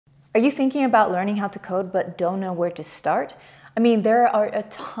Are you thinking about learning how to code but don't know where to start? I mean, there are a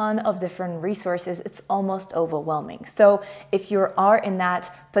ton of different resources. It's almost overwhelming. So if you are in that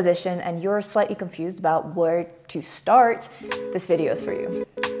position and you're slightly confused about where to start, this video is for you.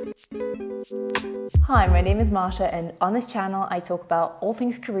 Hi, my name is Masha, and on this channel I talk about all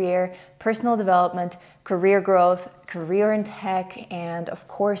things career, personal development, career growth, career in tech, and of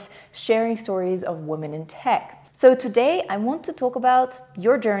course, sharing stories of women in tech. So today I want to talk about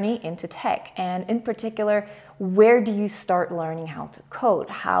your journey into tech, and in particular, where do you start learning how to code?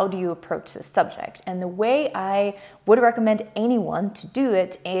 How do you approach this subject? And the way I would recommend anyone to do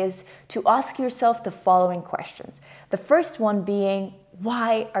it is to ask yourself the following questions. The first one being,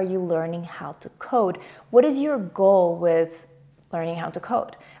 why are you learning how to code? What is your goal with learning how to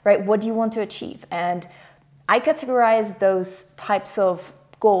code, right? What do you want to achieve? And I categorize those types of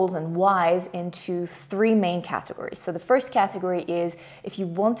goals and whys into three main categories. So the first category is if you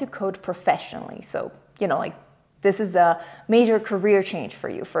want to code professionally. So, like this is a major career change for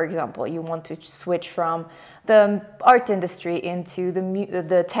you. For example, you want to switch from the art industry into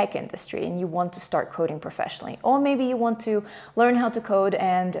the tech industry and you want to start coding professionally. Or maybe you want to learn how to code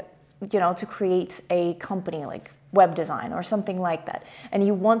and, to create a company like web design or something like that. And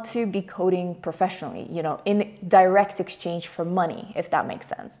you want to be coding professionally, in direct exchange for money, if that makes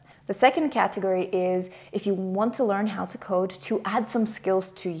sense. The second category is if you want to learn how to code to add some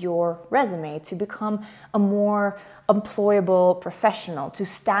skills to your resume, to become a more employable professional, to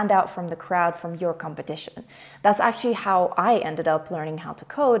stand out from the crowd, from your competition. That's actually how I ended up learning how to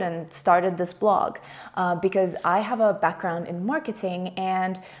code and started this blog because I have a background in marketing,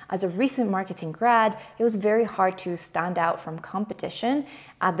 and as a recent marketing grad, it was very hard to stand out from competition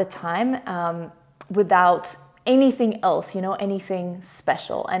at the time without anything else, anything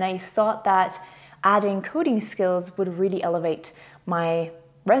special. And I thought that adding coding skills would really elevate my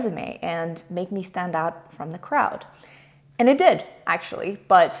resume and make me stand out from the crowd. And it did, actually,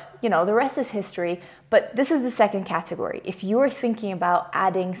 but the rest is history. But this is the second category. If you're thinking about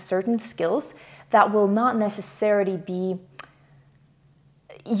adding certain skills that will not necessarily be,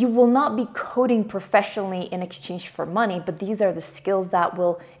 you will not be coding professionally in exchange for money, but these are the skills that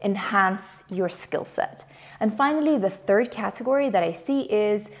will enhance your skill set. And finally, the third category that I see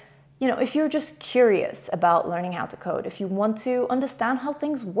is, if you're just curious about learning how to code, if you want to understand how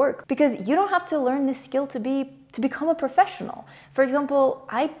things work, because you don't have to learn this skill to become a professional. For example,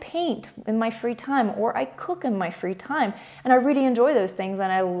 I paint in my free time or I cook in my free time, and I really enjoy those things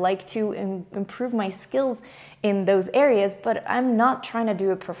and I like to improve my skills in those areas, but I'm not trying to do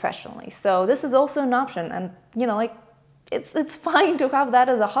it professionally. So this is also an option, and it's fine to have that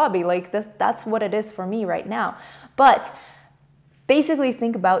as a hobby. That's what it is for me right now. But basically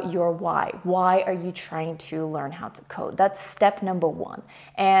think about your why. Why are you trying to learn how to code? That's step number one.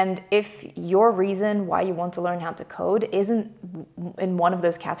 And if your reason why you want to learn how to code isn't in one of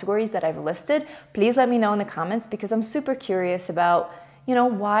those categories that I've listed, please let me know in the comments, because I'm super curious about,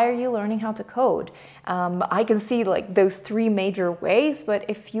 why are you learning how to code? I can see those three major ways, but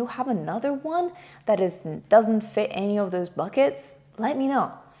if you have another one that doesn't fit any of those buckets, let me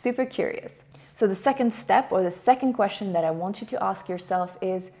know. Super curious. So the second step, or the second question that I want you to ask yourself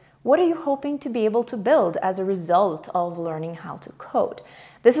is, what are you hoping to be able to build as a result of learning how to code?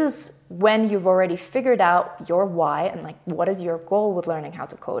 This is when you've already figured out your why and what is your goal with learning how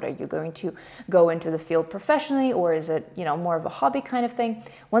to code? Are you going to go into the field professionally, or is it, more of a hobby kind of thing?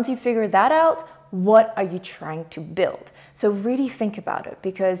 Once you figure that out, what are you trying to build? So really think about it,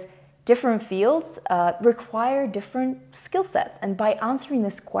 because different fields require different skill sets. And by answering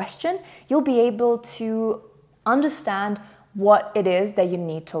this question, you'll be able to understand what it is that you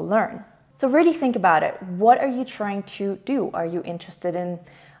need to learn. So really think about it. What are you trying to do? Are you interested in,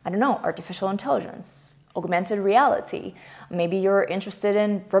 artificial intelligence, augmented reality? Maybe you're interested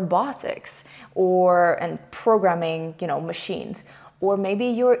in robotics and programming, machines. Or maybe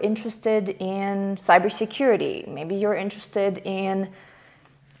you're interested in cybersecurity. Maybe you're interested in,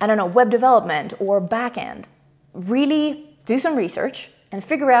 web development or backend. Really do some research and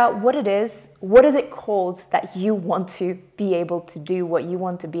figure out what it is called that you want to be able to do, what you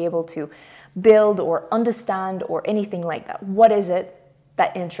want to be able to build or understand or anything like that. What is it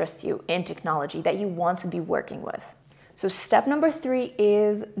that interests you in technology that you want to be working with? So step number 3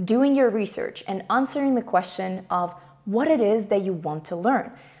 is doing your research and answering the question of what it is that you want to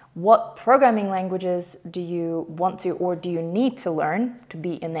learn. What programming languages do you want to, or do you need to learn to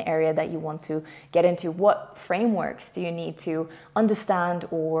be in the area that you want to get into? What frameworks do you need to understand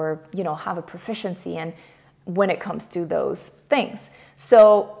or, have a proficiency in when it comes to those things?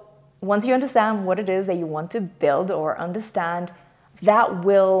 So once you understand what it is that you want to build or understand, that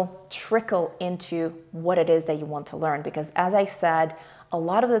will trickle into what it is that you want to learn. Because as I said, a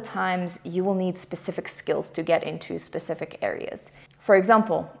lot of the times you will need specific skills to get into specific areas. For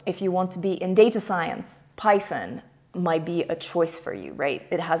example, if you want to be in data science, Python might be a choice for you, right?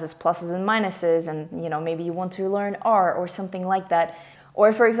 It has its pluses and minuses, and maybe you want to learn R or something like that.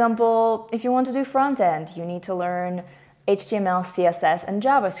 Or for example, if you want to do front end, you need to learn HTML, CSS, and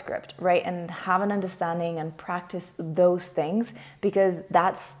JavaScript, right? And have an understanding and practice those things, because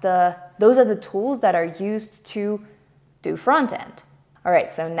those are the tools that are used to do front end. All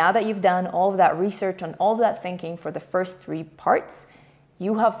right, so now that you've done all of that research and all of that thinking for the first 3 parts,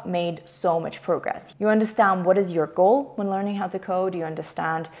 you have made so much progress. You understand what is your goal when learning how to code. You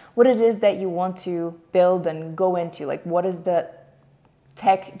understand what it is that you want to build and go into, like what is the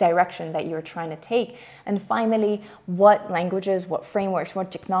tech direction that you're trying to take. And finally, what languages, what frameworks,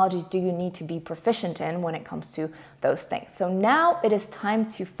 what technologies do you need to be proficient in when it comes to those things. So now it is time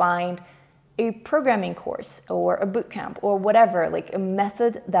to find a programming course or a bootcamp or whatever, like a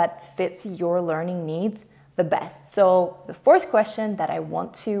method that fits your learning needs the best. So the 4th question that I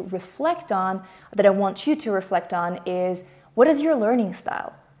want you to reflect on is, what is your learning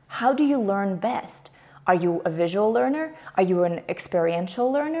style? How do you learn best? Are you a visual learner? Are you an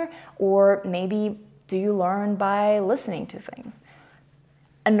experiential learner? Or maybe do you learn by listening to things?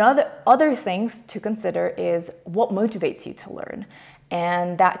 Other things to consider is what motivates you to learn.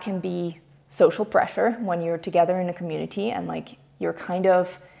 And that can be social pressure when you're together in a community and like you're kind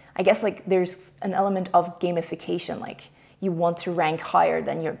of, I guess like there's an element of gamification, like you want to rank higher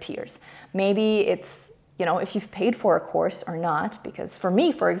than your peers. Maybe it's, if you've paid for a course or not, because for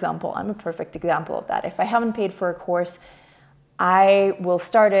me, for example, I'm a perfect example of that. If I haven't paid for a course, I will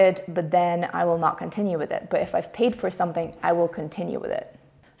start it, but then I will not continue with it. But if I've paid for something, I will continue with it.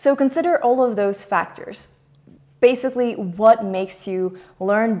 So consider all of those factors. Basically, what makes you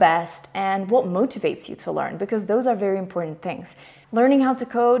learn best and what motivates you to learn, because those are very important things. Learning how to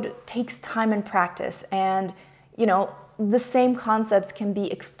code takes time and practice, and the same concepts can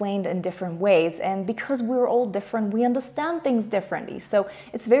be explained in different ways, and because we're all different, we understand things differently. So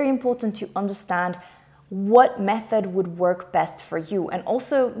it's very important to understand what method would work best for you, and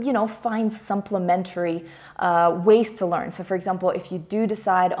also, find supplementary ways to learn. So for example, if you do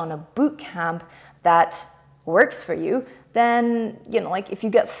decide on a boot camp that works for you, then, like if you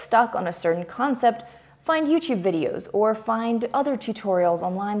get stuck on a certain concept, find YouTube videos or find other tutorials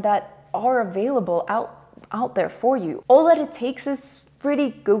online that are available out there for you. All that it takes is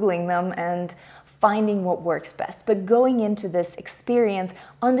really Googling them and finding what works best. But going into this experience,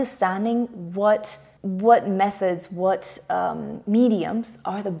 understanding what methods, what mediums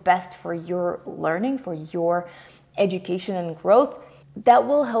are the best for your learning, for your education and growth, that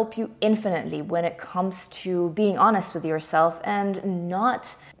will help you infinitely when it comes to being honest with yourself and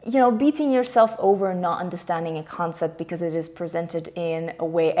not, beating yourself over not understanding a concept because it is presented in a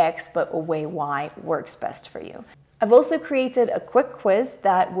way X, but a way Y works best for you. I've also created a quick quiz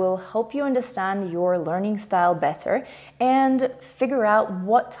that will help you understand your learning style better and figure out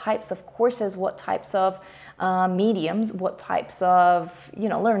what types of courses, what types of mediums, what types of,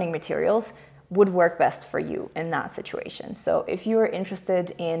 learning materials would work best for you in that situation. So if you're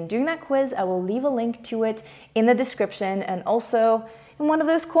interested in doing that quiz, I will leave a link to it in the description and also in one of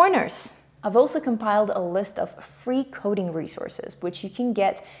those corners. I've also compiled a list of free coding resources, which you can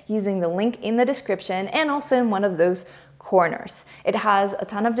get using the link in the description and also in one of those corners. It has a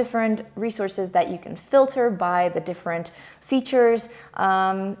ton of different resources that you can filter by the different features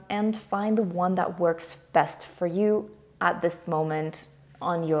and find the one that works best for you at this moment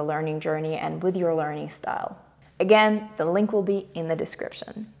on your learning journey and with your learning style. Again, the link will be in the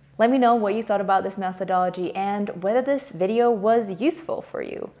description. Let me know what you thought about this methodology and whether this video was useful for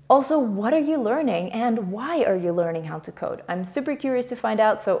you. Also, what are you learning and why are you learning how to code? I'm super curious to find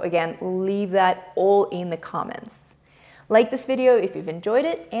out, so again, leave that all in the comments. Like this video if you've enjoyed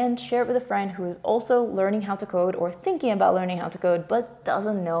it and share it with a friend who is also learning how to code or thinking about learning how to code but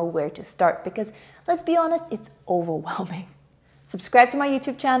doesn't know where to start, because let's be honest, it's overwhelming. Subscribe to my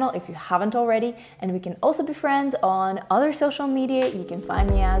YouTube channel if you haven't already, and we can also be friends on other social media. You can find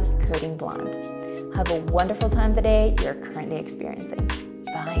me as Coding Blonde. Have a wonderful time today you're currently experiencing.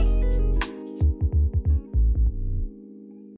 Bye.